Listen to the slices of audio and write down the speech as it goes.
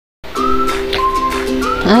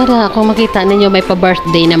Ara, kung makita ninyo may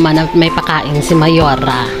pa-birthday naman at may pakain si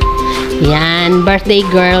Mayora. Yan, birthday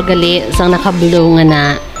girl gali sang naka-blue nga na.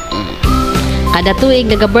 Kada tuig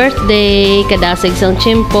naga-birthday, kada sa isang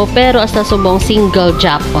chimpo, pero hasta subong single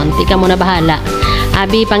Japon. Tika mo na bahala.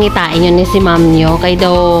 Abi, pangitain yun ni si Mam nyo, kay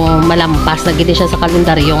daw malampas na gini siya sa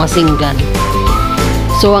kalendaryo nga single.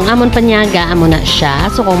 So, ang amon panyaga, amon na siya.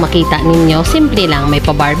 So, kung makita ninyo, simple lang, may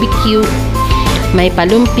pa-barbecue, may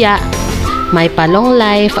palumpia, may pa-long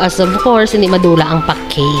life, as of course, hindi madula ang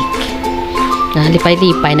pa-cake. Na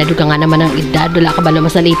lipay-lipay, naduga nga naman ang edad, dula ka ba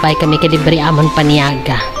lumas na lipay kami kalibre amon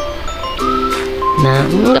panyaga. Na,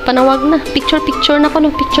 panawag na, picture-picture na ko,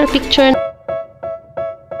 no, picture-picture.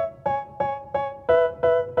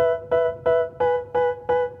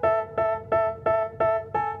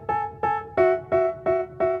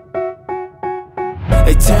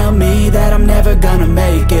 They tell me that I'm never gonna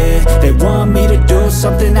make it. They want me to do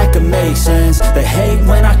something that could make sense. They hate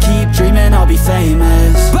when I keep dreaming I'll be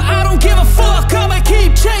famous, but I don't give a fuck, I'ma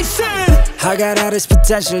keep chasing. I got all this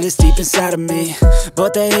potential that's deep inside of me,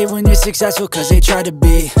 but they hate when you're successful cause they try to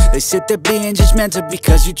be. They sit there being judgmental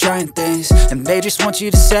because you're trying things, and they just want you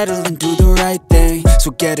to settle and do the right thing. So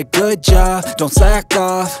get a good job, don't slack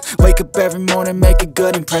off. Wake up every morning, make a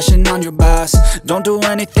good impression on your boss. Don't do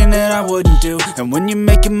anything that I wouldn't do, and when you're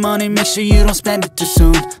making money, make sure you don't spend it too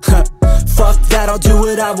soon. Fuck that, I'll do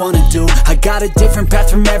what I wanna do. I got a different path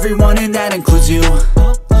from everyone, and that includes you.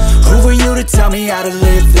 Who are you to tell me how to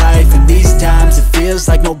live life? In these times it feels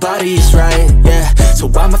like nobody's right, yeah. So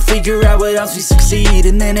I'ma figure out what else we succeed,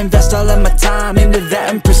 and then invest all of my time into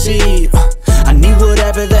that and proceed. I need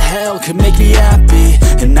whatever the hell could make me happy,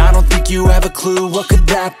 and I don't think you have a clue what could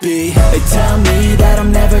that be. They tell me that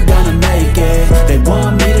I'm never gonna make it. They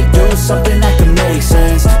want me to do something that could make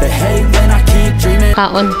sense. They hate when I keep dreaming.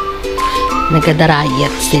 Kaon,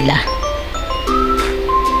 nagadarayat sila.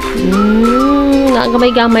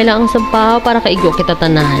 Nagamay-gamay lang ang sabaw para kaigo kita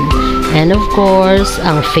tanan. And of course,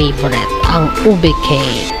 ang favorite, ang ube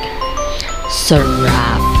cake.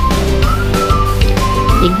 Sarap.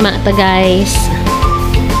 Igma ta guys.